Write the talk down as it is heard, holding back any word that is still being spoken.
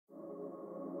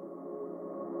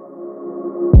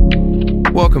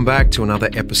Welcome back to another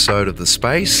episode of The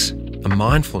Space, a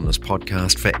mindfulness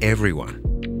podcast for everyone.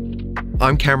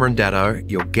 I'm Cameron Daddo,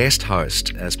 your guest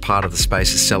host as part of The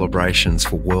Space's celebrations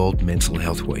for World Mental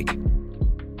Health Week.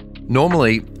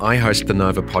 Normally, I host the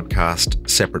Nova podcast,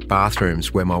 Separate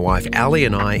Bathrooms, where my wife Ali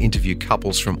and I interview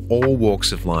couples from all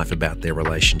walks of life about their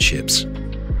relationships.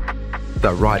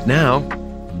 Though right now,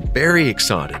 I'm very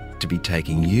excited to be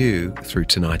taking you through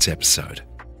tonight's episode.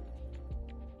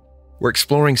 We're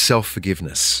exploring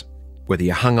self-forgiveness, whether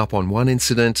you're hung up on one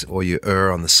incident or you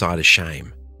err on the side of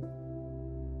shame.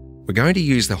 We're going to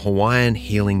use the Hawaiian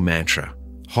healing mantra,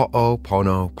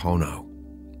 Ho'oponopono.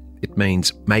 It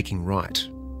means making right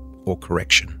or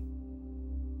correction.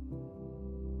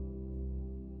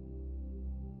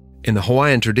 In the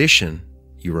Hawaiian tradition,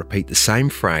 you repeat the same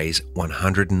phrase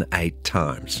 108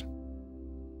 times.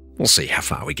 We'll see how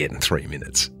far we get in 3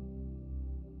 minutes.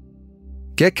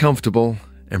 Get comfortable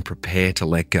and prepare to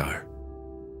let go.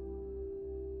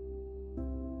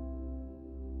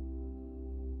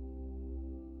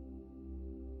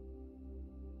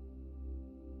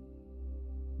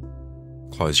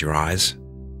 Close your eyes.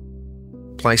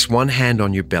 Place one hand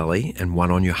on your belly and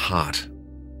one on your heart.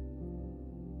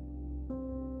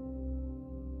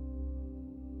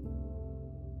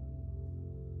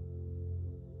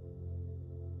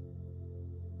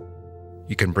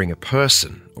 You can bring a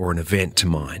person or an event to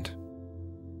mind.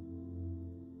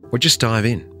 Or just dive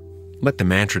in. Let the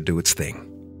mantra do its thing.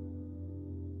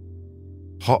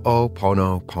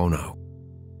 Ho'oponopono.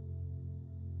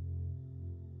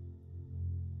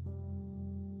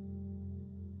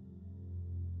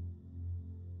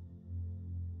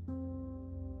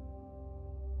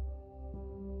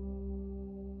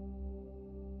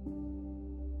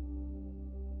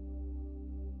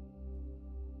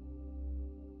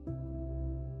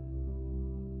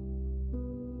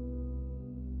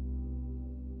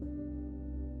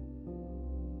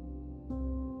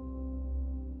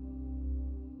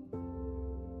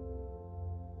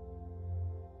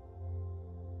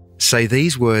 Say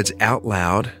these words out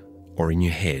loud or in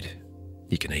your head.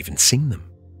 You can even sing them.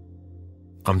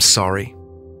 I'm sorry.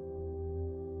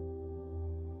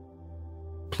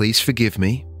 Please forgive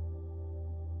me.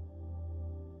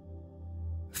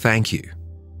 Thank you.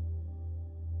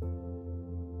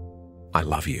 I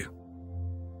love you.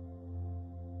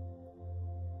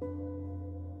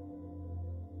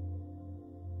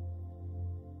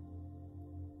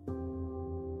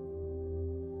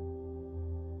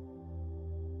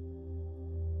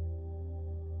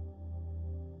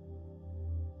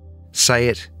 Say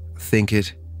it, think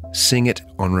it, sing it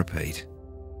on repeat.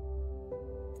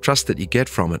 Trust that you get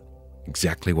from it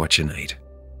exactly what you need.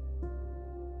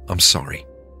 I'm sorry.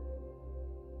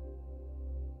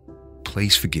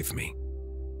 Please forgive me.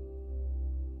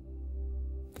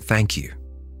 Thank you.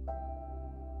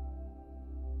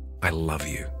 I love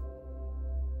you.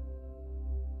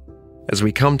 As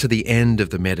we come to the end of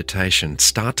the meditation,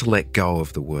 start to let go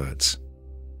of the words.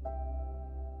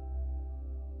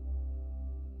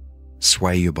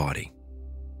 Sway your body.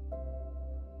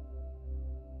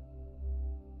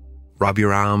 Rub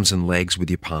your arms and legs with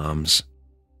your palms.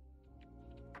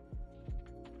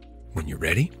 When you're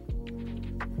ready,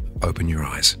 open your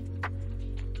eyes.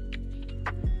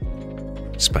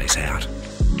 Space out.